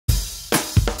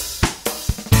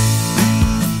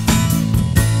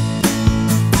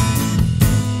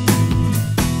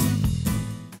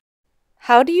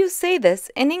How do you say this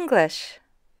in English?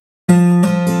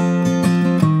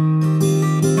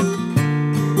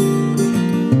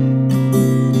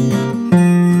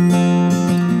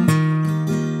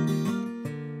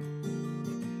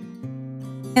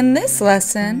 In this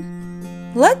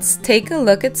lesson, let's take a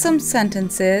look at some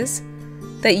sentences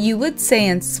that you would say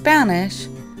in Spanish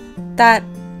that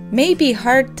may be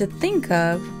hard to think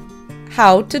of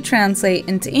how to translate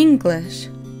into English.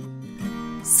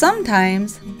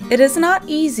 Sometimes it is not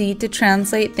easy to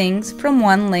translate things from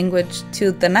one language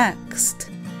to the next.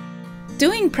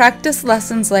 Doing practice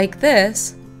lessons like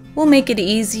this will make it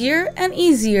easier and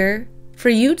easier for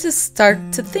you to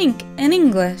start to think in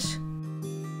English.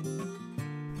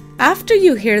 After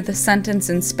you hear the sentence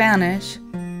in Spanish,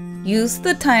 use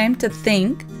the time to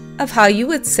think of how you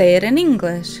would say it in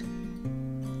English.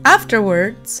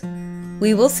 Afterwards,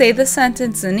 we will say the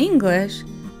sentence in English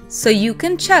so you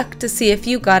can check to see if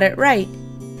you got it right.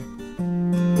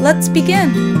 Let's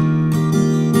begin.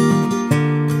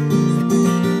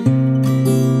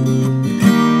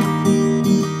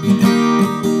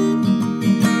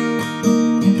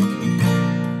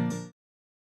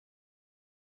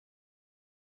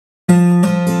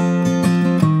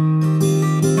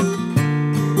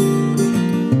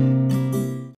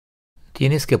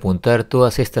 Tienes que apuntar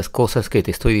todas estas cosas que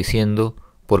te estoy diciendo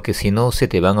porque si no se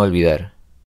te van a olvidar.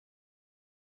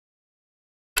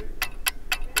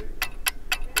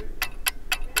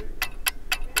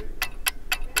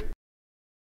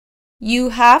 You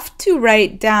have to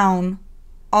write down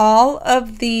all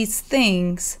of these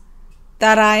things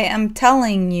that I am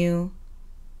telling you,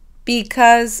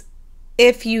 because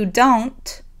if you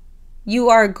don't, you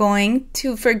are going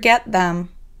to forget them.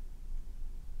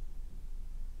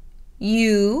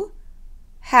 You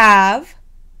have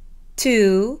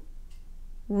to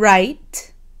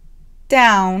write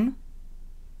down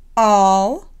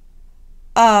all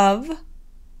of these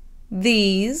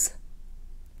things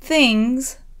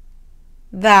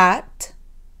that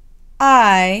I am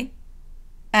telling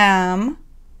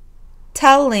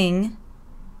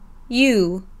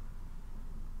you,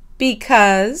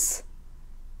 because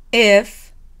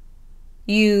if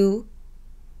you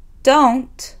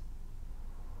don't,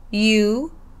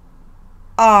 you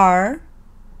are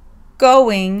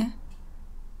going to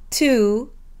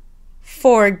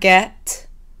forget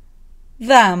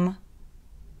them.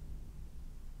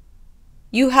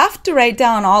 You have to write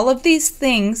down all of these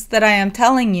things that I am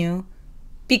telling you,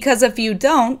 because if you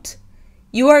don't,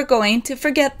 you are going to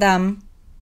forget them.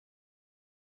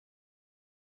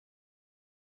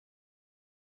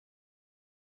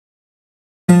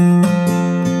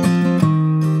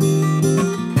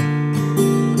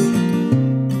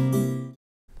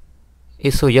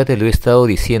 Eso ya te lo he estado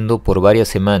diciendo por varias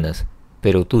semanas,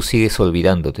 pero tú sigues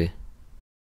olvidándote.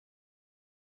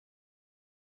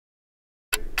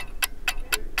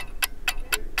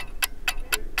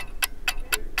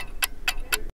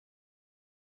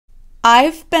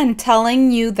 I've been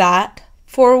telling you that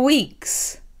for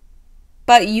weeks,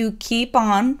 but you keep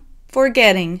on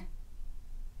forgetting.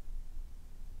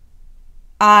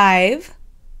 I've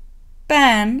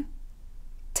been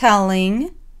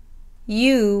telling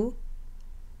you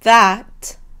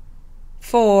that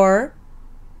for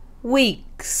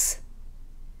weeks,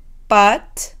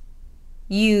 but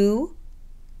you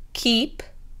keep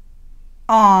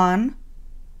on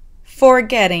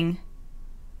forgetting.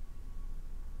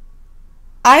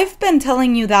 I've been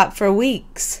telling you that for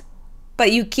weeks,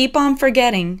 but you keep on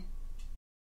forgetting.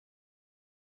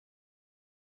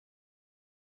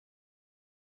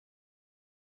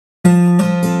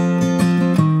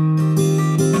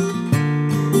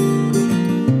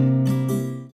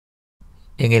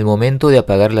 En el momento de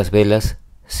apagar las velas,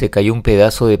 se cayó un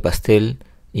pedazo de pastel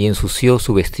y ensució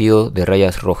su vestido de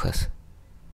rayas rojas.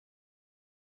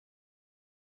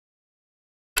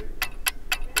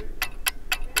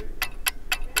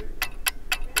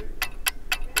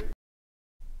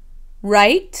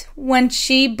 Right when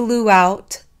she blew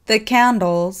out the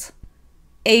candles,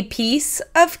 a piece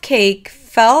of cake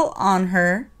fell on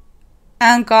her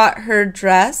and got her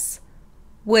dress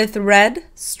with red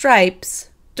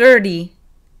stripes dirty.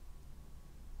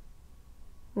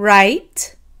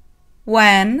 Right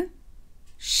when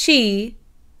she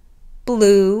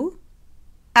blew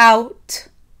out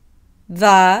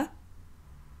the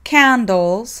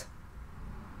candles,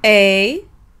 a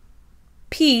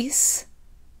piece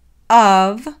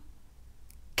of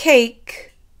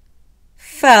cake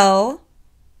fell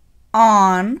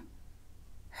on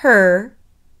her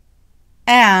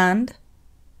and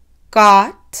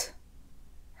got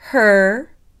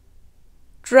her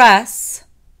dress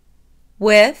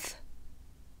with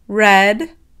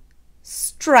red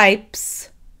stripes,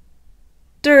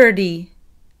 dirty.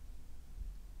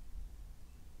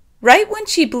 Right when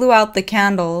she blew out the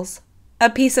candles, a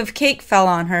piece of cake fell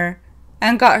on her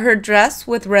and got her dress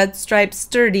with red stripes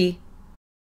dirty.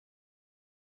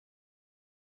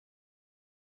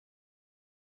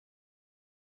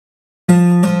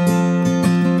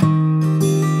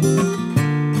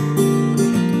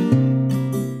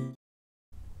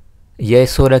 Ya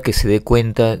es hora que se dé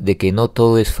cuenta de que no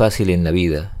todo es fácil en la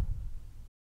vida.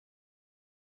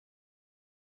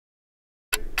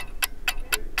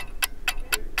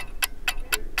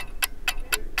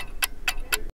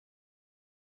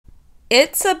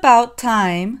 It's about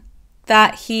time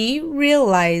that he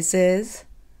realizes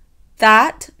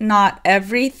that not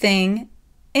everything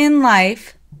in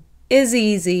life is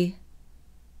easy.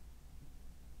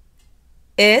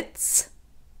 It's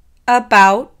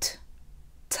about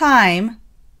time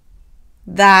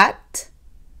that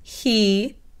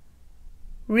he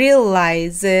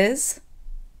realizes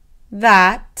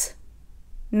that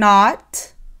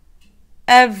not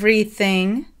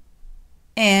everything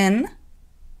in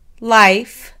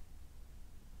life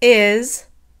is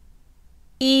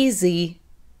easy.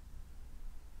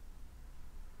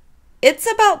 It's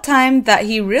about time that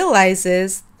he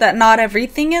realizes that not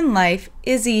everything in life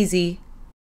is easy.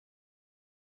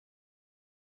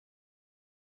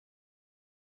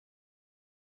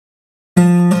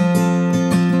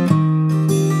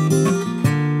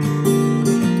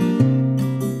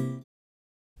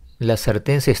 La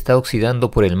sartén se está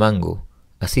oxidando por el mango,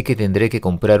 así que tendré que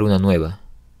comprar una nueva.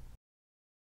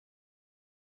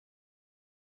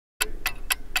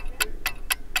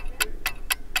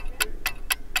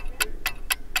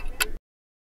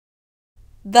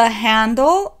 The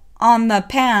handle on the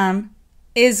pan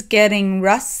is getting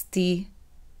rusty,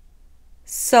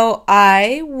 so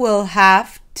I will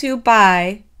have to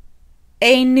buy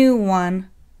a new one.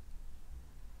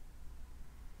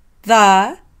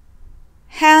 The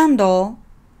handle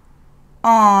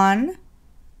on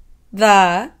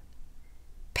the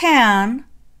pan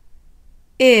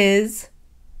is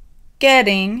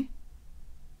getting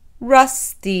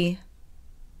rusty,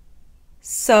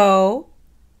 so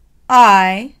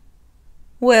I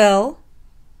will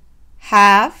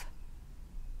have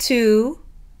to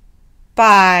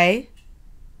buy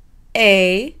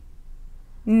a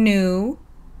new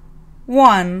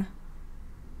one.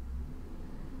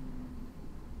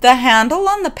 The handle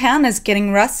on the pan is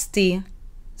getting rusty,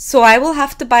 so I will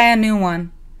have to buy a new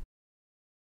one.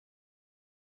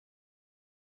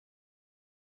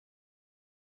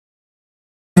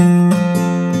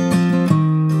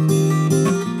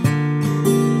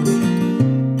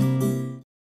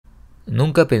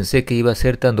 Nunca pensé que iba a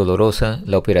ser tan dolorosa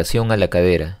la operación a la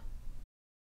cadera.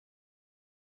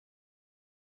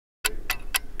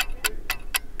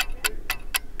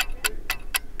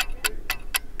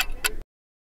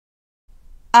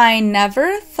 I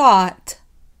never thought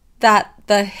that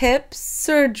the hip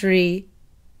surgery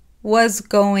was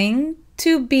going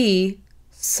to be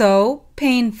so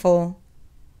painful.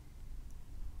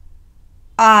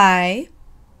 I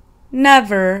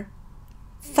never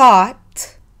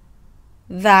thought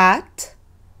that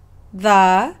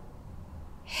the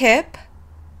hip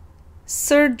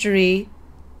surgery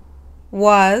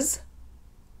was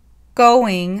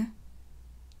going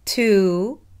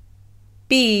to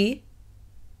be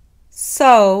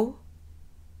so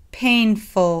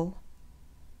painful.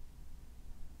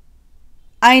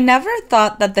 I never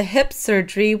thought that the hip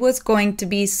surgery was going to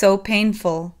be so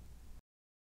painful.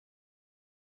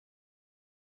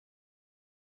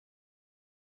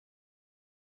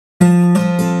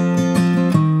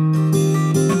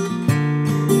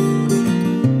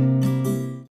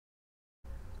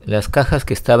 Las cajas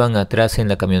que estaban atrás en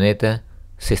la camioneta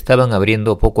se estaban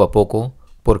abriendo poco a poco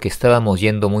porque estábamos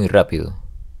yendo muy rápido.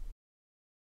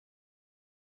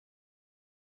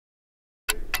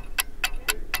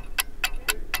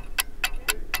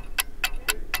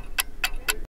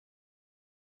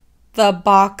 The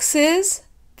boxes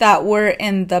that were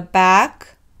in the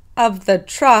back of the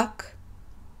truck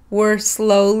were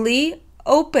slowly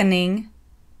opening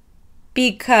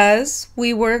because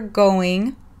we were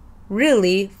going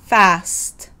really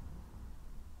fast.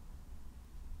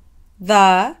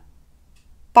 The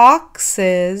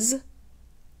boxes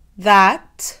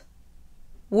that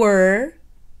were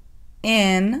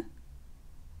in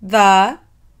the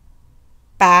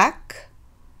back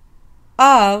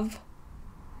of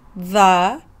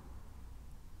the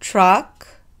truck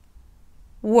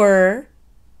were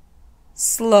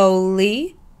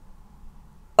slowly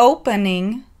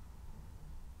opening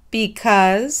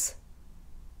because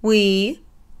we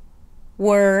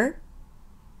were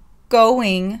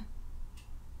going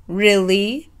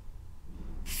really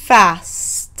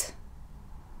fast.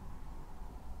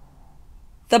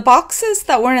 The boxes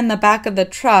that were in the back of the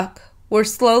truck were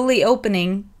slowly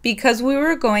opening because we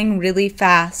were going really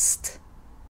fast.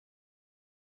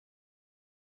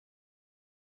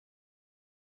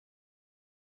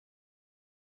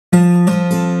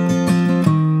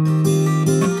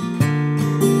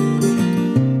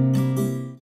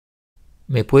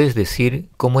 ¿Me puedes decir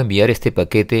cómo enviar este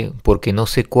paquete porque no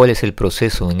sé cuál es el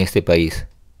proceso en este país?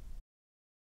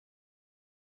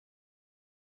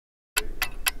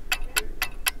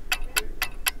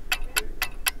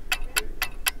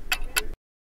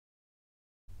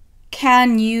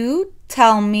 Can you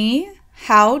tell me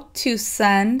how to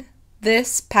send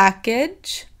this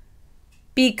package?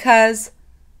 Because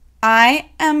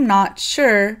I am not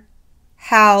sure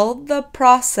how the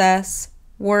process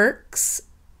works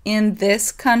in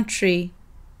this country.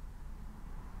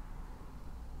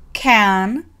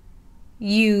 Can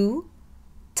you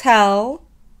tell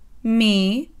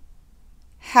me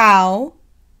how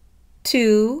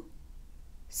to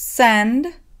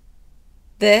send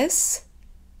this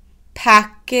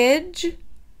package?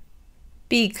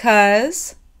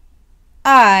 Because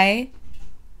I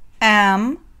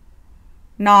am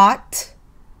not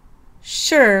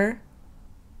sure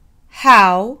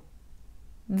how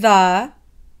the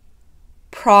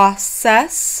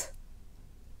process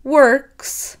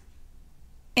works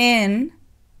in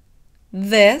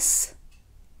this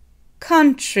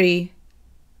country.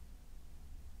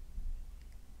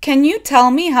 Can you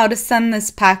tell me how to send this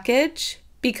package?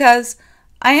 Because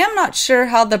I am not sure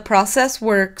how the process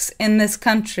works in this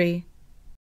country.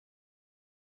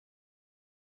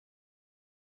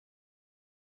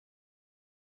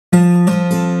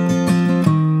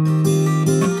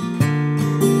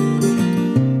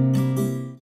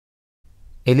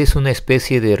 Él es una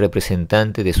especie de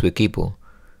representante de su equipo,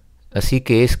 así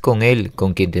que es con él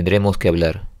con quien tendremos que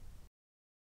hablar.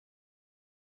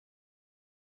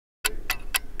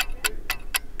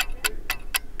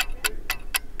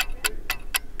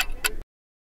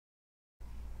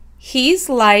 He's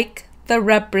like the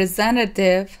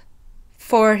representative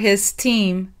for his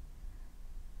team,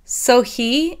 so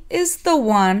he is the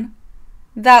one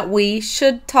that we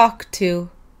should talk to.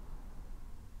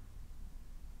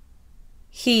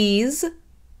 He's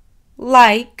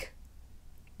like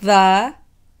the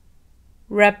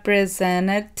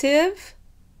representative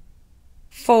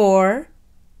for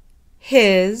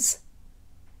his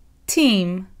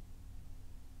team, so he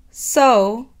is the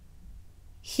one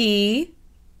that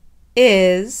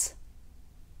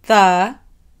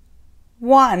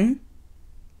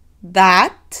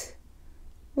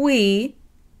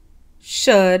we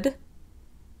should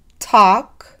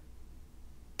talk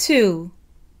to.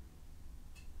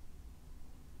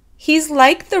 He's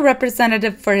like the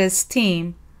representative for his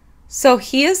team, so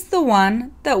he is the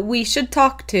one that we should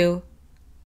talk to.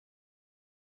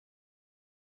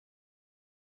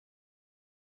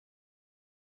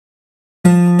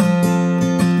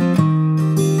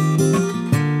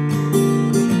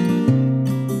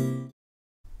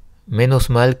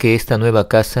 Menos mal que esta nueva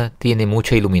casa tiene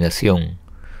mucha iluminación,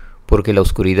 porque la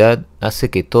oscuridad hace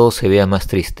que todo se vea más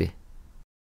triste.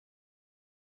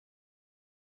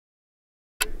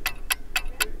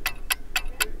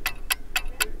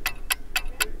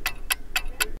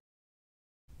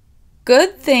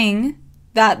 Good thing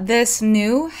that this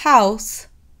new house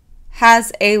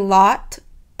has a lot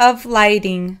of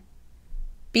lighting,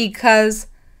 because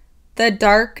the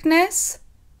darkness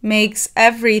makes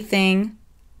everything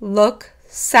look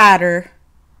sadder.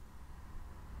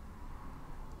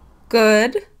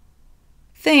 Good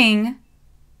thing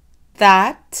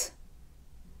that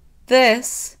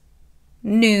this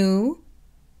new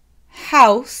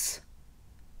house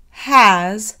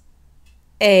has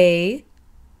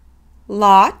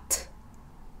a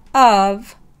lot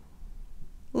of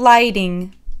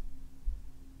lighting,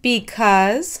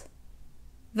 because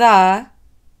the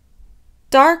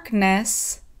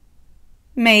darkness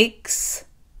makes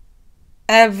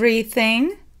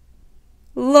everything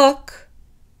look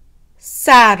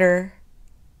sadder.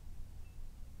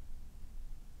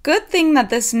 Good thing that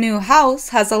this new house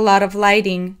has a lot of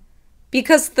lighting,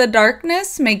 because the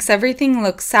darkness makes everything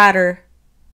look sadder.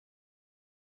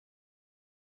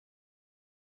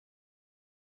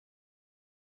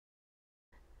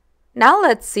 Now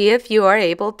let's see if you are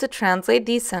able to translate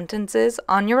these sentences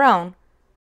on your own.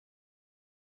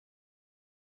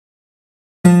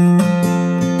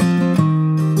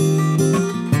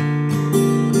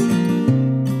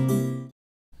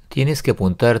 Tienes que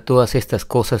apuntar todas estas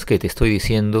cosas que te estoy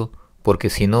diciendo porque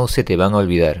si no se te van a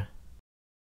olvidar.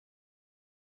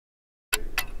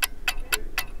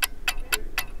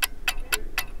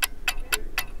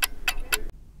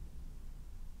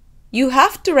 You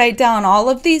have to write down all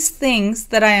of these things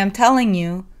that I am telling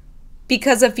you,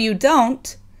 because if you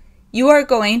don't, you are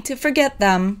going to forget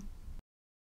them.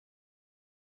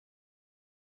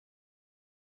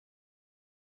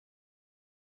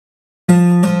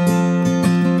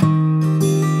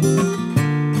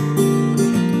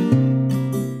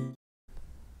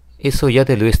 Eso ya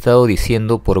te lo he estado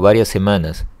diciendo por varias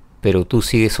semanas, pero tú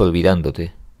sigues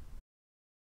olvidándote.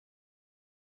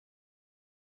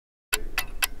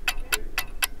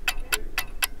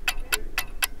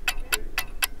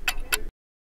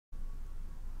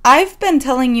 I've been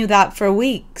telling you that for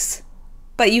weeks,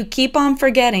 but you keep on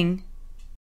forgetting.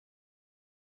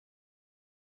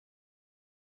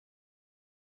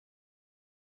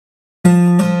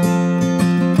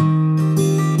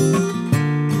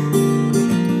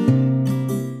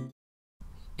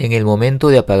 En el momento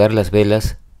de apagar las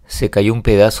velas, se cayó un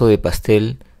pedazo de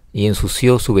pastel y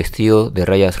ensució su vestido de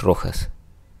rayas rojas.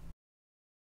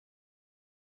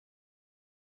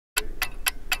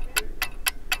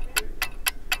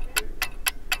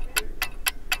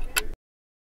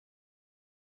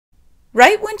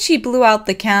 Right when she blew out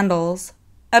the candles,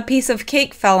 a piece of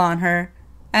cake fell on her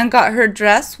and got her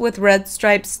dress with red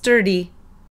stripes dirty.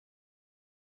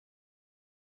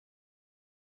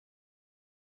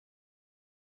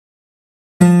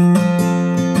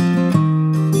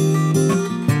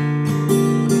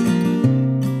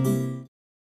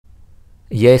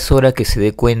 Ya es hora que se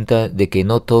dé cuenta de que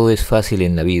no todo es fácil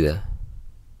en la vida.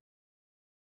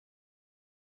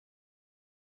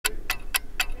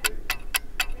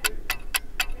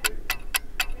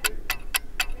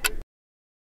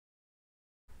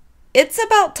 It's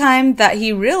about time that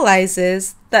he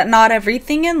realizes that not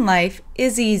everything in life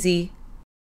is easy.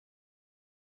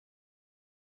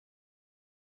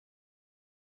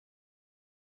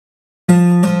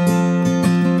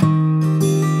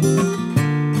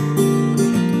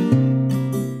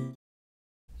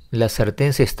 La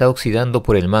sartén se está oxidando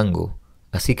por el mango,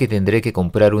 así que tendré que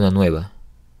comprar una nueva.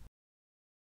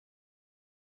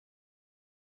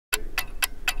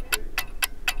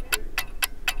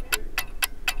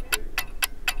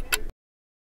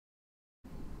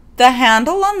 The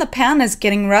handle on the pan is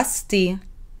getting rusty,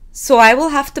 so I will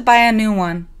have to buy a new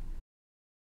one.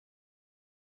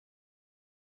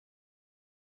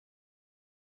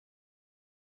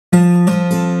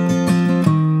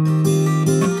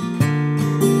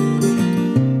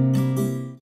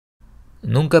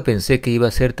 Nunca pensé que iba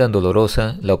a ser tan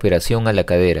dolorosa la operación a la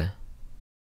cadera.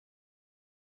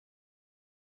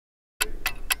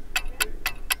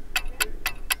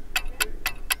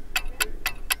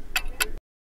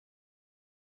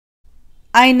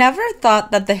 I never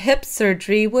thought that the hip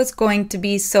surgery was going to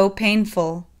be so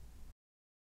painful.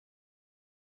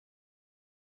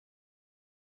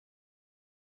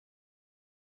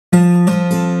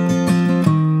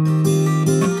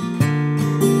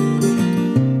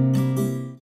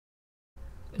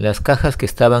 Las cajas que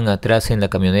estaban atrás en la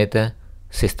camioneta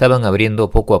se estaban abriendo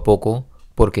poco a poco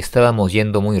porque estábamos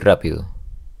yendo muy rápido.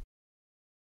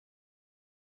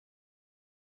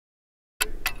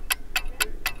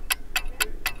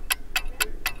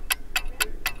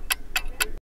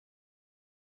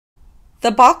 The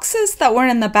boxes that were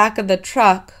in the back of the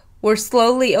truck were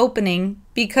slowly opening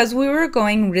because we were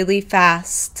going really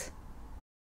fast.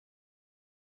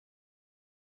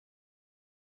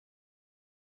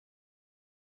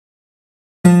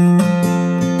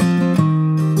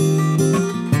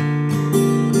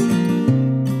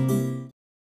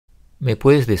 ¿Me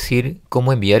puedes decir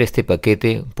cómo enviar este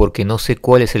paquete porque no sé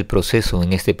cuál es el proceso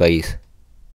en este país?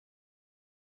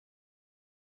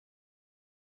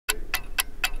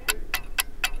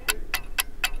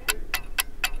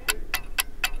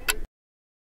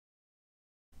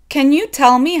 Can you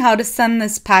tell me how to send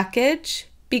this package?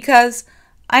 Because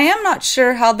I am not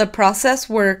sure how the process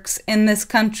works in this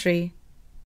country.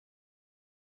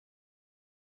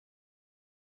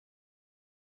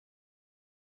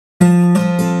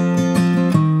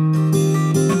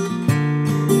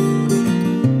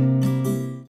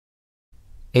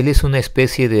 Él es una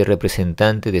especie de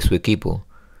representante de su equipo,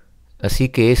 así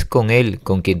que es con él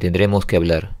con quien tendremos que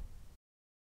hablar.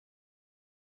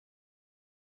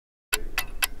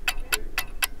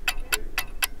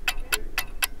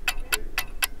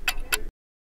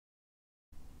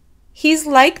 He's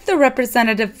like the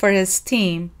representative for his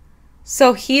team,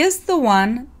 so he is the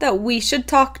one that we should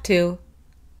talk to.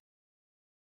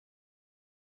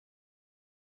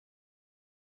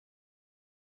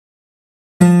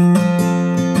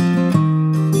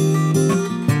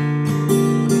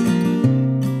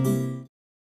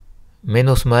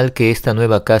 Menos mal que esta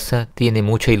nueva casa tiene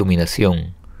mucha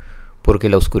iluminación, porque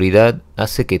la oscuridad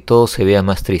hace que todo se vea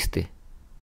más triste.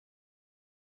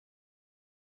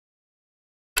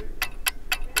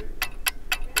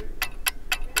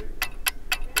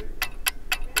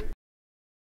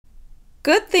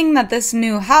 Good thing that this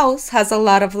new house has a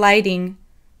lot of lighting,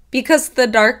 because the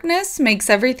darkness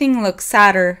makes everything look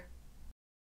sadder.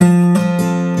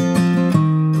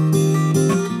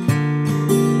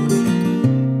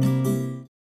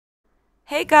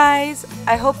 Hey guys,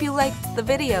 I hope you liked the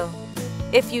video.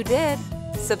 If you did,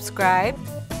 subscribe,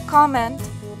 comment,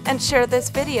 and share this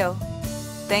video.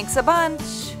 Thanks a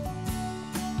bunch!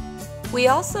 We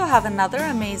also have another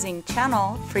amazing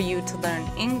channel for you to learn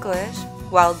English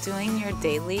while doing your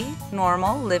daily,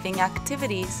 normal living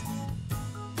activities.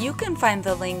 You can find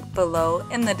the link below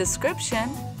in the description,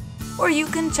 or you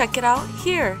can check it out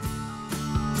here.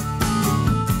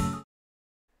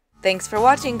 Thanks for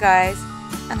watching, guys,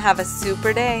 and have a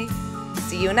super day.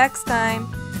 See you next time.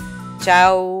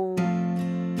 Ciao.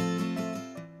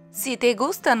 Si te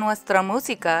gusta nuestra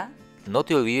música, No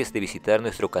te olvides de visitar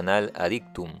nuestro canal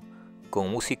Adictum,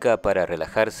 con música para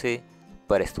relajarse,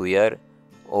 para estudiar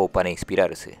o para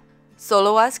inspirarse.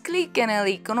 solo haz clic en el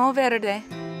icono verde.